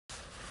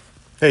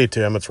Hey,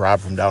 Tim, it's Rob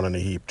from Down in a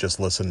Heap. Just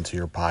listened to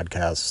your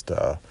podcast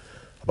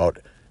about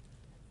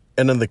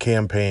ending the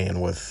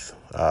campaign with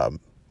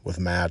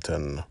Matt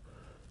and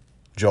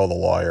Joe the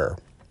lawyer.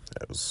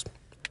 It was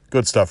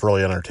good stuff,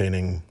 really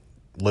entertaining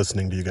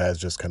listening to you guys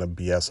just kind of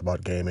BS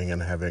about gaming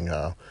and having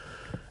a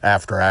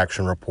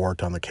after-action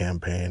report on the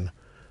campaign.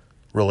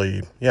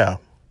 Really, yeah,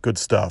 good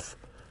stuff.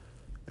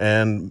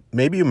 And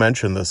maybe you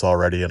mentioned this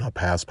already in a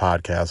past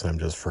podcast and I'm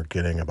just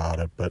forgetting about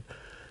it, but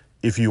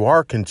if you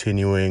are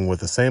continuing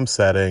with the same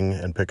setting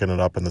and picking it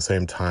up in the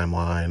same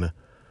timeline,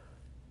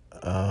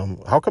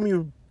 how come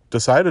you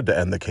decided to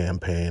end the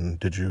campaign?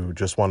 Did you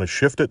just want to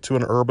shift it to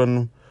an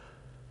urban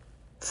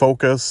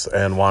focus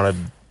and wanted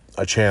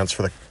a chance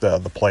for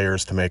the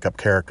players to make up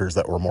characters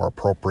that were more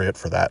appropriate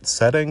for that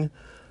setting?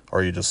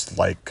 Or you just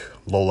like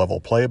low-level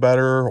play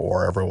better?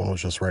 Or everyone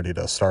was just ready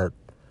to start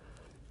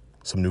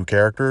some new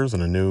characters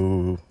and a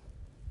new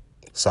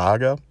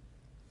saga?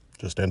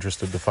 Just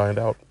interested to find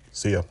out.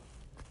 See ya.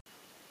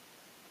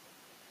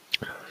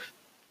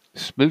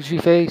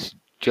 Smoochie Face,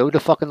 Joe the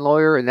fucking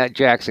lawyer, and that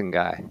Jackson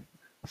guy.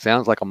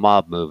 Sounds like a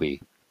mob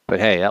movie. But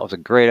hey, that was a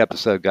great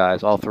episode,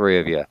 guys, all three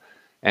of you.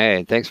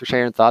 And thanks for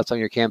sharing thoughts on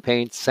your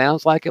campaign.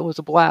 Sounds like it was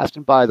a blast.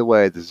 And by the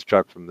way, this is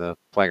Chuck from the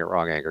Playing It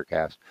Wrong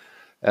Anchorcast.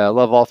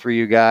 Love all three of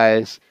you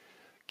guys.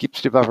 Keep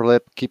stiff upper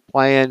lip, keep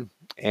playing.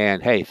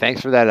 And hey,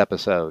 thanks for that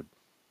episode.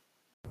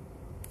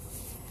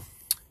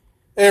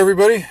 Hey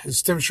everybody,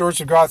 it's Tim Shorts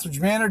of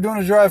Gothridge Manor doing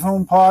a Drive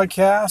Home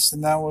podcast,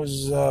 and that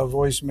was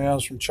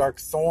voicemails from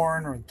Chuck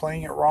Thorne from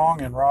Playing It Wrong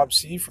and Rob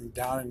C. from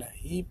Down in a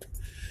Heap.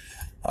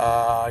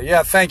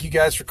 Thank you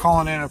guys for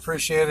calling in. I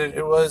appreciate it.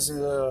 It was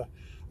a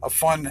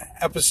fun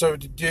episode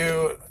to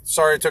do.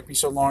 Sorry it took me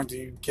so long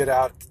to get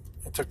out.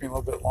 It took me a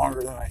little bit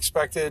longer than I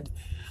expected.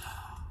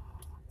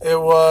 It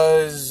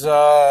was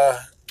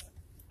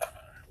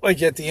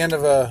like at the end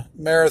of a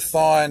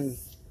marathon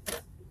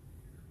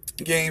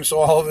game, so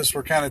all of us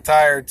were kind of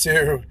tired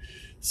too.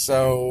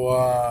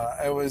 So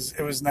it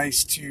was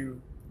nice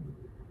to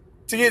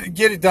get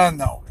it done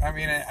though. I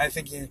mean, I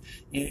think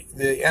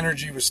the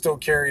energy was still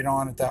carried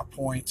on at that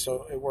point,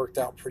 so it worked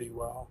out pretty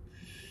well.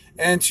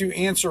 And to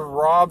answer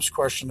Rob's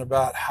question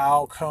about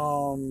how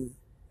come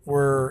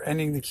we're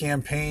ending the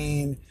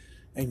campaign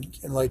and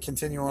like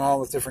continuing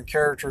on with different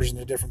characters in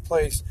a different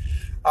place,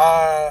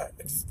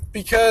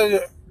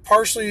 because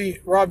partially,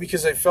 Rob,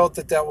 because I felt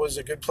that was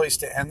a good place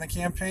to end the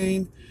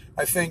campaign.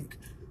 I think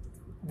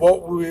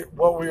what we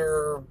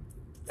were,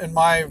 in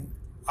my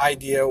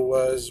idea,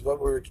 was what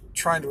we were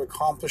trying to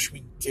accomplish,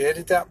 we did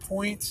at that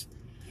point.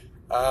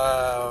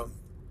 And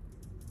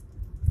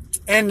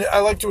I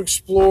like to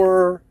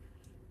explore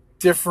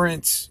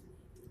different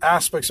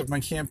aspects of my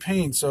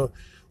campaign. So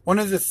one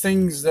of the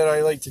things that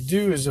I like to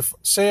do is, if,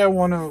 say I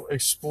want to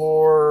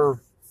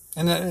explore,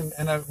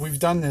 we've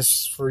done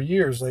this for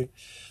years, like,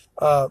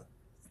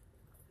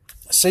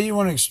 say you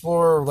want to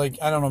explore, like,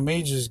 I don't know,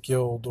 Mages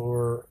Guilds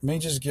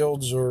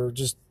or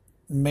just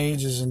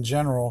mages in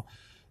general,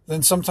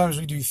 then sometimes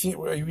we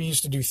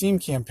used to do theme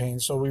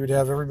campaigns. So we would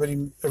have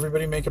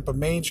everybody make up a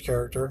mage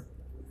character,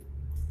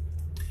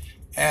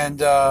 and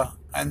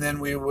then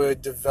we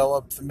would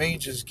develop the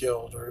Mages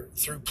Guild or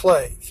through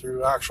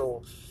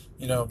actual,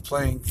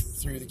 playing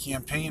through the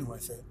campaign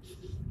with it.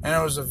 And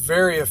it was a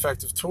very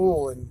effective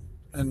tool,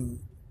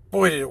 and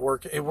boy, did it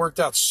work. It worked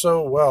out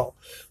so well.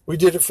 We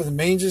did it for the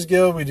Mages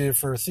Guild, we did it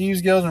for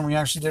Thieves Guild, and we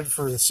actually did it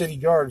for the City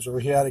Guards, where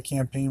we had a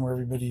campaign where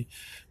everybody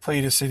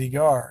played a City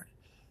Guard.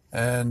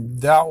 And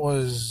that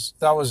was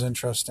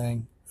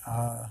interesting.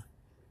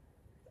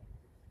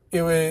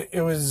 It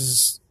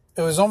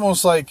was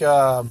almost like,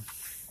 in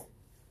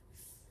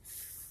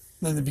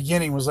the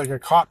beginning, was like a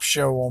cop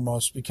show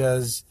almost,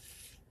 because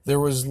there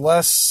was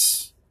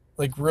less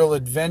like real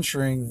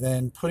adventuring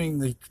than putting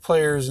the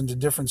players into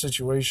different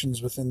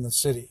situations within the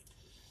city.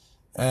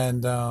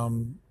 And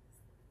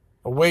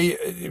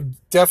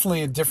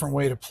definitely a different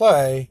way to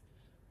play.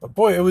 But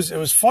boy, it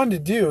was fun to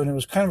do, and it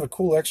was kind of a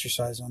cool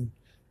exercise on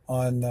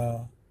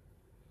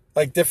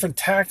like different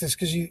tactics,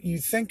 because you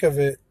think of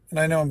it, and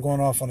I know I'm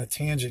going off on a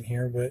tangent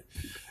here, but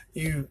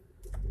you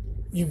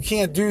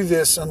can't do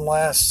this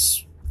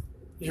unless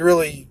you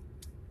really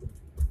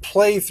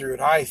play through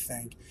it, I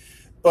think.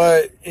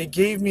 But it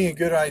gave me a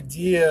good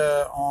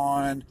idea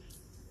on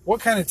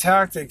what kind of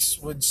tactics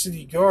would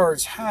city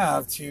guards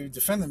have to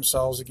defend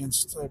themselves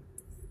against a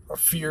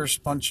fierce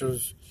bunch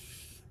of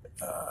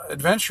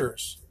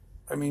adventurers.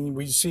 I mean,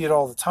 we see it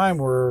all the time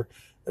where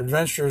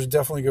adventurers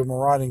definitely go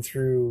marauding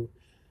through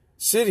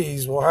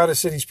cities. Well, how do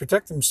cities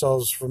protect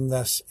themselves from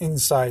this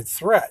inside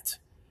threat,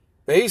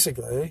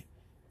 basically?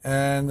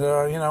 And,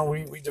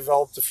 we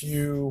developed a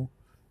few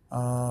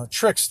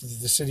tricks that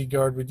the city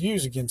guard would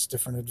use against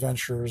different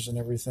adventurers and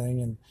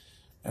everything,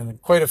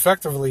 and quite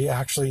effectively,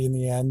 actually, in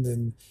the end.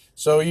 And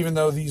so even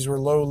though these were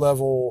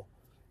low-level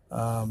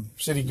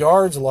city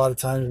guards, a lot of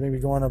times maybe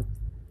going up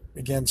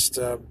against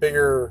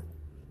bigger,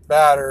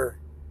 badder,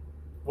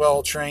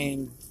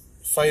 well-trained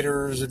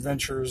fighters,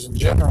 adventurers in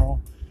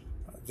general,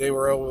 they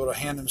were able to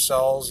hand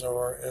themselves,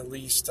 or at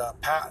least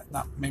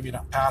not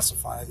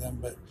pacify them,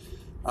 but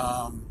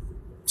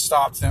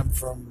stop them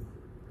from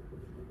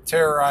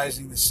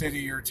terrorizing the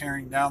city or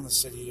tearing down the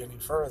city any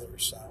further.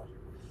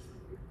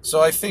 So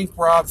I think,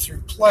 Rob,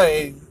 through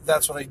play,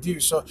 that's what I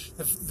do. So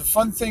the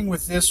fun thing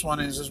with this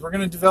one is we're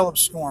going to develop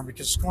Scorn,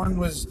 because Scorn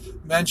was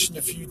mentioned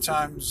a few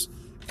times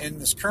in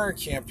this current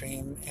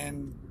campaign,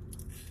 and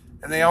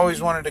they always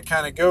wanted to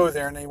kind of go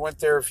there, and they went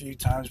there a few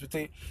times, but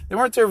they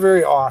weren't there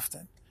very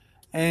often.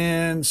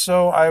 And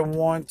so I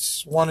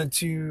wanted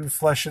to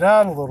flesh it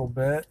out a little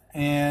bit,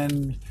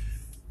 and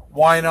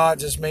why not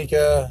just make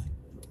a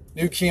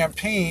new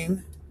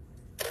campaign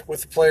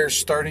with the players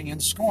starting in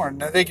Scorn.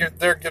 Now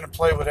they're going to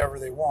play whatever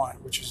they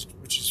want, which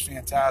is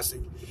fantastic.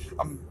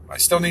 I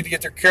still need to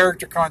get their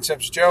character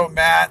concepts. Joe,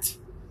 Matt,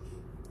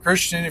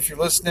 Christian, if you're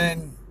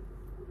listening,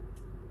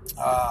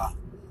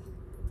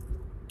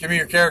 give me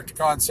your character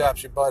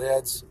concepts, you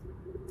buttheads,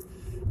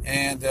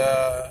 and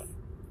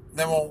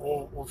then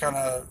we'll kind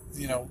of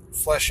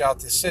flesh out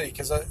this city,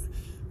 because I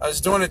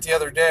was doing it the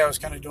other day. I was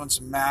kind of doing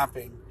some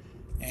mapping.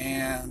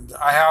 And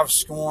I have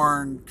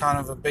Scorn kind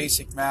of a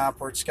basic map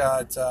where it's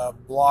got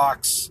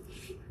blocks,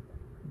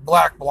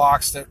 black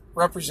blocks that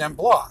represent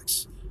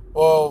blocks.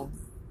 Well,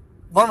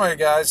 one of my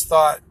guys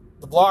thought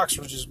the blocks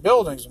were just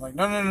buildings. I'm like,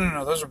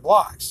 no, those are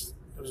blocks.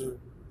 There's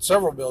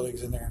several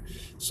buildings in there.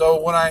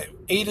 So when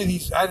 8 of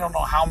these, I don't know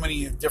how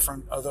many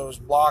different of those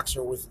blocks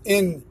are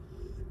within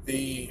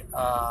the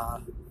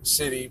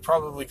city,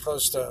 probably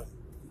close to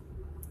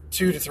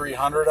 200 to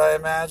 300, I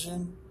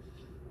imagine.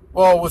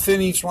 Well,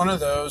 within each one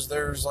of those,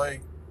 there's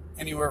like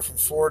anywhere from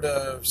 4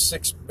 to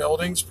 6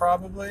 buildings,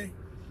 probably.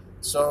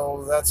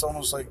 So that's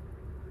almost like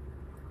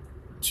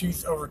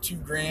over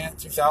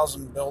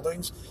 2,000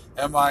 buildings.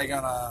 Am I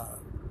gonna,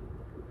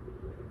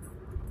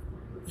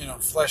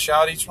 flesh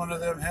out each one of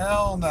them?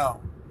 Hell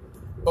no.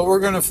 But we're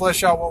gonna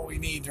flesh out what we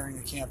need during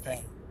the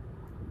campaign.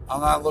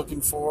 I'm not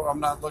looking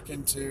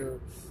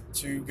to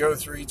go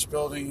through each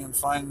building and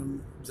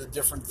find the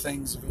different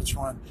things of each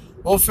one.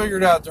 We'll figure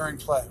it out during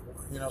play.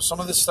 Some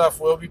of this stuff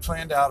will be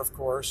planned out, of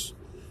course.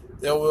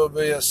 There will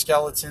be a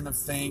skeleton of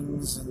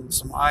things and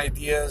some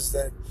ideas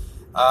that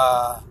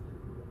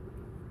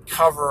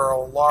cover a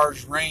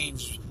large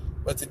range,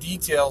 but the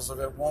details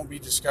of it won't be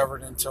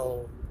discovered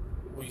until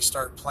we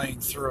start playing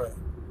through it.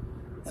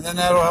 And then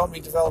that'll help me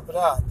develop it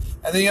out.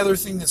 And the other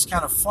thing that's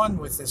kind of fun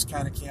with this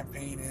kind of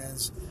campaign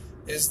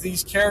is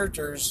these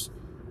characters,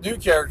 new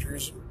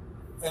characters,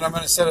 and I'm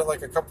going to set it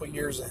like a couple of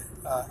years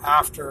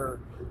after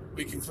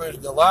we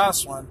concluded the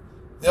last one,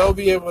 they'll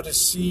be able to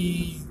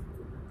see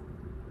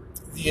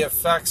the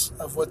effects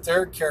of what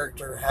their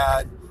character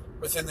had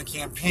within the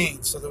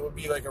campaign. So there will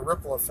be like a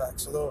ripple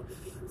effect. So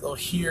they'll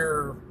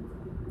hear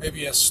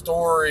maybe a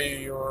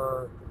story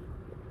or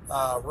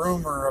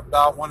rumor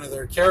about one of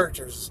their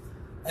characters.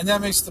 And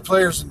that makes the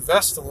players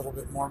invest a little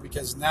bit more,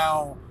 because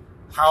now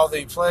how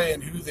they play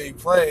and who they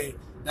play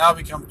now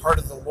become part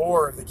of the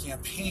lore of the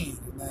campaign.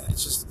 And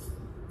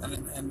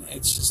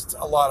it's just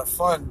a lot of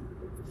fun.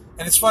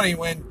 And it's funny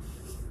when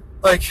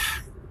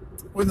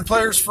the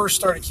players first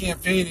start a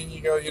campaign and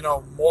you go,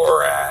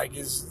 Morag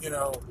is,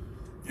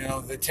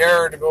 the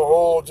terror to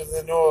behold to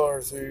the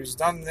north, who's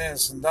done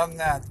this and done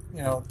that,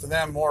 to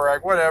them,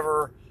 Morag,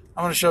 whatever,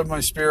 I'm going to shove my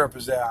spear up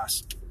his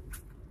ass.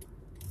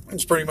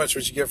 That's pretty much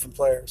what you get from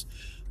players.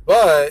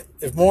 But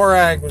if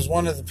Morag was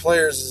one of the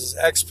players'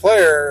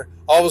 ex-player,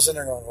 all of a sudden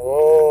they're going,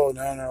 oh,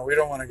 no, we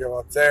don't want to go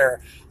up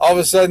there. All of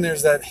a sudden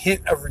there's that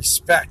hint of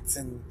respect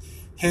and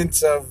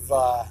hints of,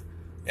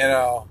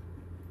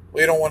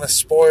 we don't want to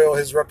spoil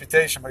his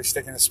reputation by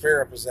sticking a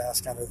spear up his ass,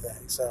 kind of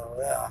thing. So,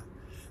 yeah,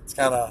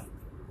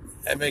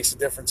 it makes a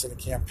difference in the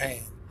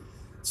campaign.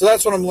 So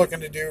that's what I'm looking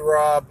to do,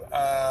 Rob.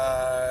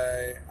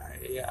 I've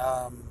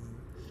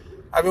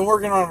been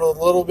working on it a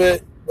little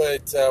bit,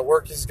 but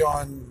work has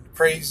gone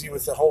crazy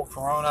with the whole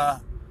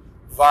corona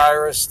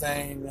virus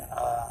thing.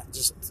 I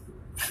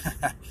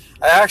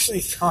actually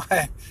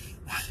thought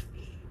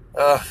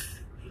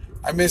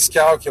I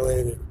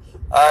miscalculated.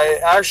 I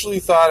actually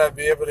thought I'd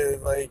be able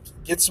to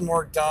get some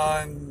work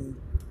done,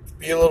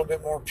 be a little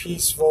bit more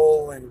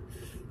peaceful,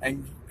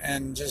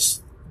 and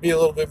just be a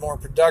little bit more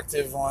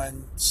productive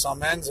on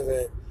some ends of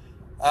it.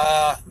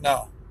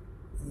 No,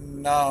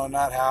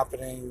 not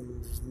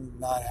happening.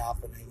 Not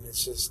happening.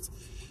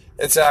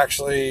 It's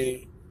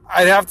actually,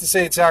 I'd have to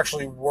say it's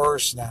actually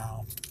worse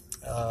now.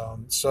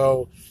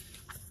 So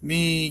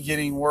me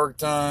getting work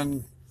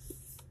done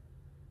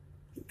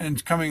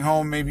and coming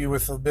home maybe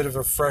with a bit of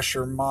a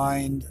fresher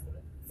mind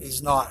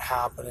is not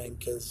happening,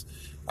 because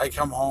I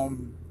come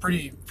home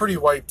pretty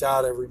wiped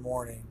out every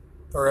morning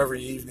or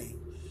every evening,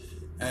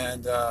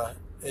 and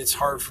it's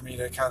hard for me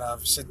to kind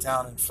of sit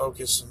down and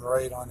focus and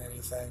write on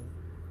anything.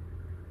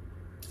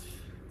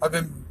 I've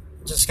been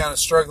just kind of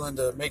struggling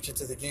to make it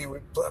to the game. We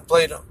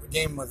played a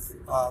game with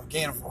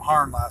Game of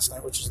Harn last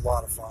night, which was a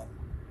lot of fun.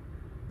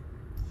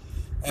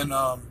 And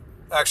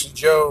actually,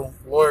 Joe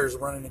Lawyer's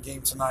running a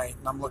game tonight,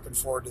 and I'm looking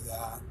forward to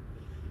that.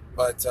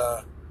 But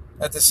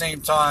at the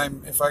same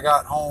time, if I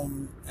got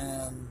home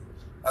and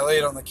I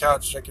laid on the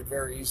couch, I could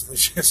very easily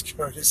just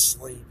go to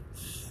sleep.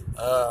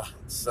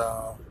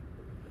 So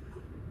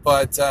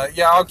But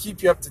yeah, I'll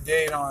keep you up to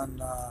date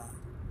on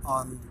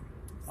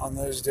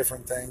those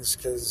different things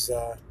because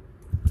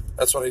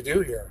that's what I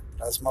do here.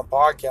 That's my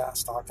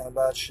podcast, talking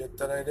about shit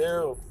that I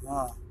do.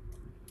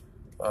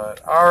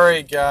 But all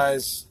right,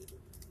 guys,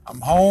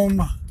 I'm home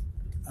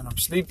and I'm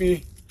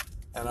sleepy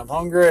and I'm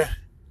hungry,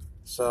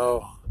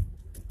 so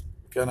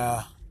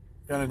gonna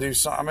do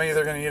something. I'm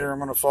either gonna eat or I'm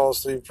gonna fall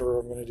asleep or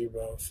I'm gonna do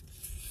both.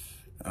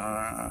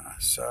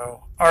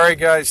 So all right,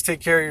 guys, take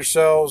care of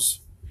yourselves.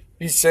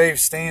 Be safe.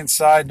 Stay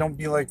inside. Don't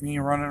be like me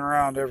running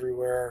around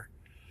everywhere.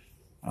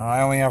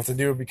 I only have to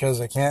do it because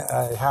I can't.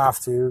 I have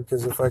to,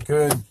 because if I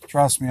could,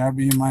 trust me, I'd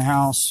be in my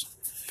house.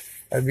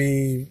 I'd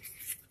be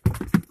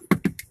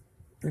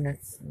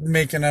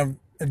making up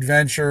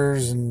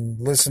adventures and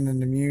listening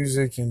to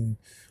music and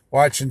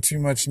watching too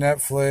much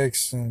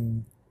Netflix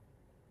and,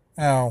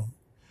 you know,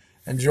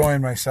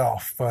 enjoying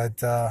myself.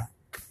 But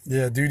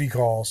yeah, duty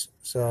calls,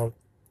 so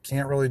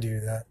can't really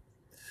do that.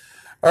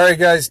 All right,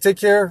 guys, take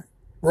care.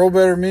 Roll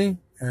better than me,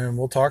 and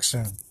we'll talk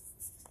soon.